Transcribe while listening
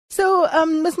So,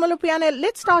 Ms. Molopyane,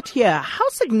 let's start here. How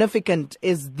significant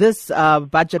is this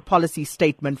budget policy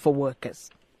statement for workers?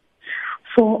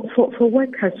 For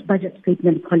workers, budget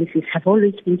statement policies have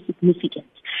always been significant.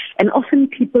 And often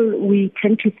we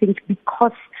tend to think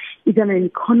because it's an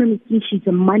economic issue, it's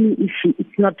a money issue,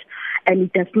 it's not, and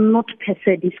it does not per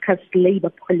se discuss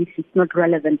labor policy, it's not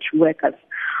relevant to workers.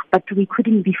 But we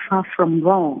couldn't be far from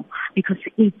wrong because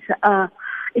it's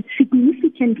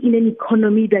significant in an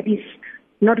economy that is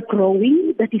not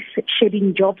growing, that is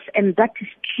shedding jobs, and that is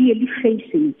clearly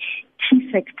facing key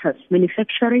sectors,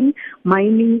 manufacturing,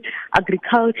 mining,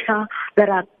 agriculture, that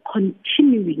are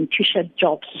continuing to shed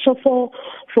jobs. So for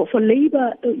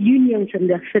labor unions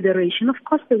and their federation, of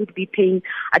course, they would be paying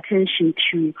attention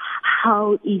to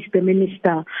how is the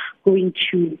minister going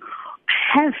to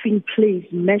have in place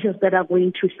measures that are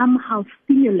going to somehow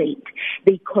stimulate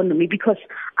the economy, because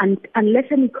unless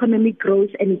an economy grows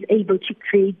and is able to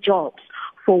create jobs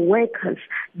for workers,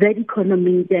 that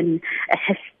economy then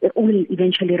will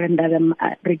eventually render them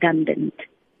redundant.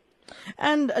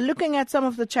 And looking at some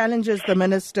of the challenges the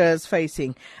minister is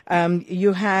facing,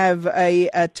 you have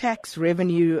a tax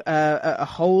revenue a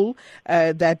hole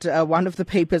that one of the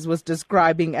papers was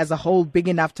describing as a hole big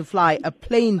enough to fly a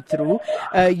plane through.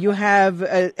 You have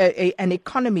an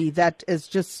economy that is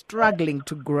just struggling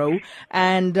to grow.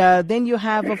 And then you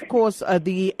have, of course,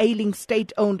 the ailing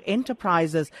state-owned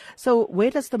enterprises. So where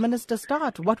does the minister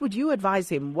start? What would you advise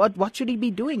him? What should he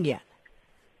be doing here?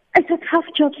 It's a tough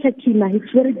job, Sakina.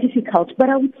 It's very difficult. But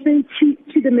I would say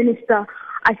to the minister,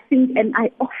 I think, and I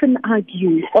often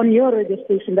argue on your radio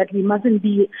station, that we mustn't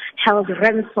be held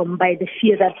ransom by the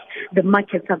fear that the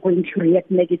markets are going to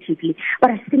react negatively.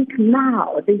 But I think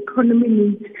now the economy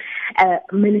needs a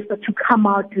minister to come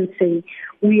out and say,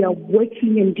 we are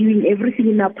working and doing everything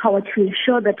in our power to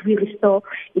ensure that we restore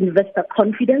investor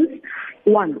confidence.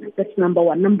 One, that's number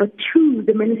one. Number two,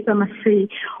 the minister must say,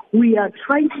 we are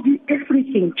trying to do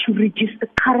everything to reduce the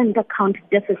current account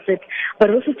deficit,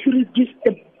 but also to reduce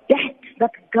the debt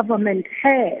that government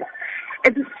has.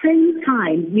 At the same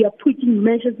time, we are putting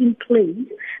measures in place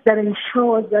that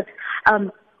ensure that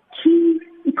key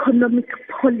economic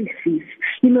policies,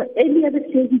 earlier this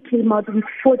year he came out with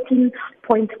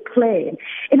 14-point plan.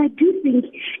 And I do think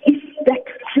if that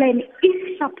plan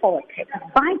is supported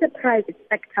by the private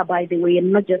sector, by the way,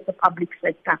 and not just the public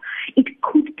sector, it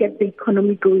could get the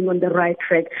economy going on the right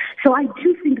track. So I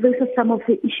do think those are some of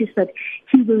the issues that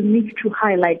he will need to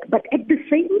highlight. But at the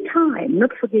same time,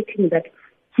 not forgetting that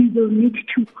he will need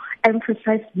to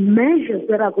emphasize measures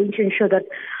that are going to ensure that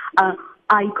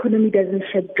our economy doesn't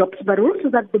shed jobs, but also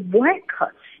that the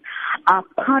workers are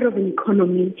part of an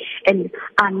economy and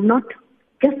are not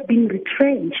just being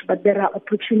retrenched, but there are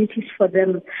opportunities for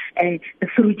them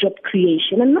through job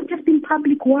creation, and not just in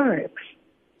public works.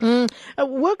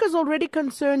 Workers already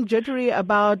concerned, jittery,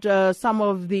 about some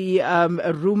of the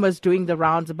rumors doing the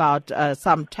rounds about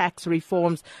some tax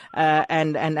reforms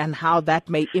and how that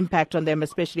may impact on them,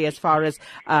 especially as far as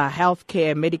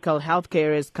healthcare, medical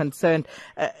healthcare is concerned.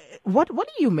 What do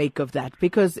you make of that?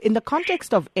 Because in the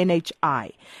context of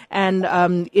NHI,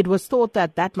 and it was thought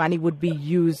that money would be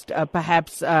used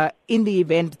perhaps in the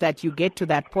event that you get to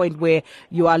that point where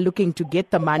you are looking to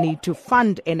get the money to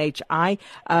fund NHI,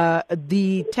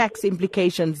 the tax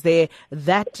implications there,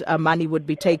 that money would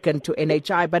be taken to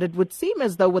NHI. But it would seem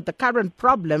as though with the current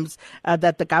problems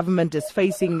that the government is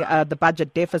facing, the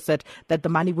budget deficit, that the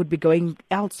money would be going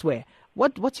elsewhere.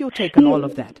 What's your take on all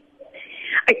of that?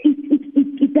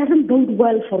 It doesn't bode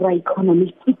well for our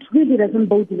economy. It really doesn't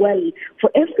bode well for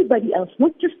everybody else,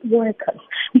 not just workers,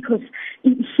 because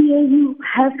here you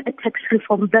have a tax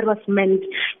reform that was meant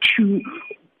to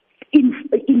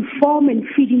inform and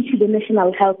feed into the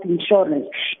national health insurance.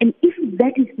 And if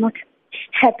that is not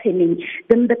happening,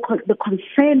 then the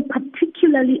concern,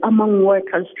 particularly among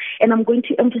workers, and I'm going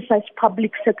to emphasize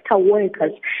public sector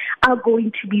workers, are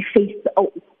going to be faced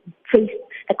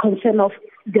a concern of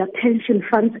their pension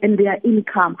funds and their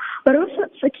income. But also,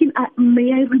 Sakin,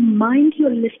 may I remind your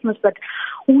listeners that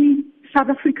South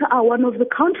Africa are one of the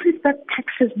countries that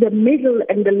taxes the middle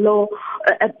and the low,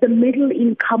 the middle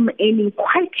income earning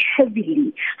quite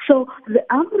heavily. So the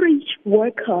average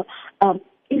worker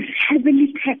is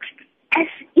heavily taxed as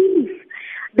if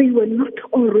they were not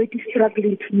already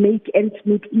struggling to make ends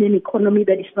meet in an economy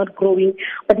that is not growing,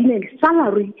 but in a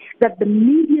salary that the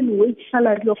median wage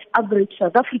salary of average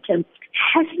South Africans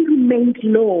has remained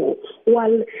low,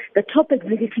 while the top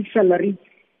executive salary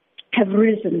have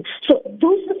risen. So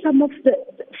those are some of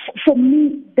for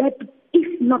me, that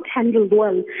if not handled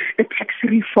well, the tax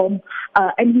reform.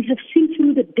 And we have seen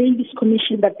through the Davis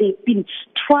Commission that they've been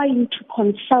trying to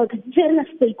consult various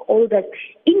stakeholders,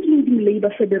 including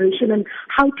Labour Federation, on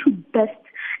how to best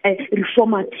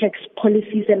reform our tax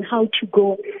policies and how to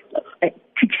go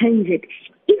to change it.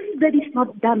 If that is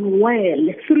not done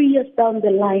well, 3 years down the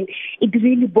line, it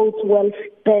really bodes well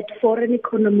for an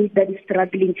economy that is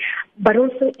struggling. But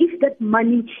also, if that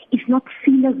money is not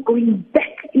seen as going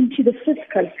back into the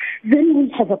fiscal, then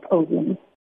we have a problem.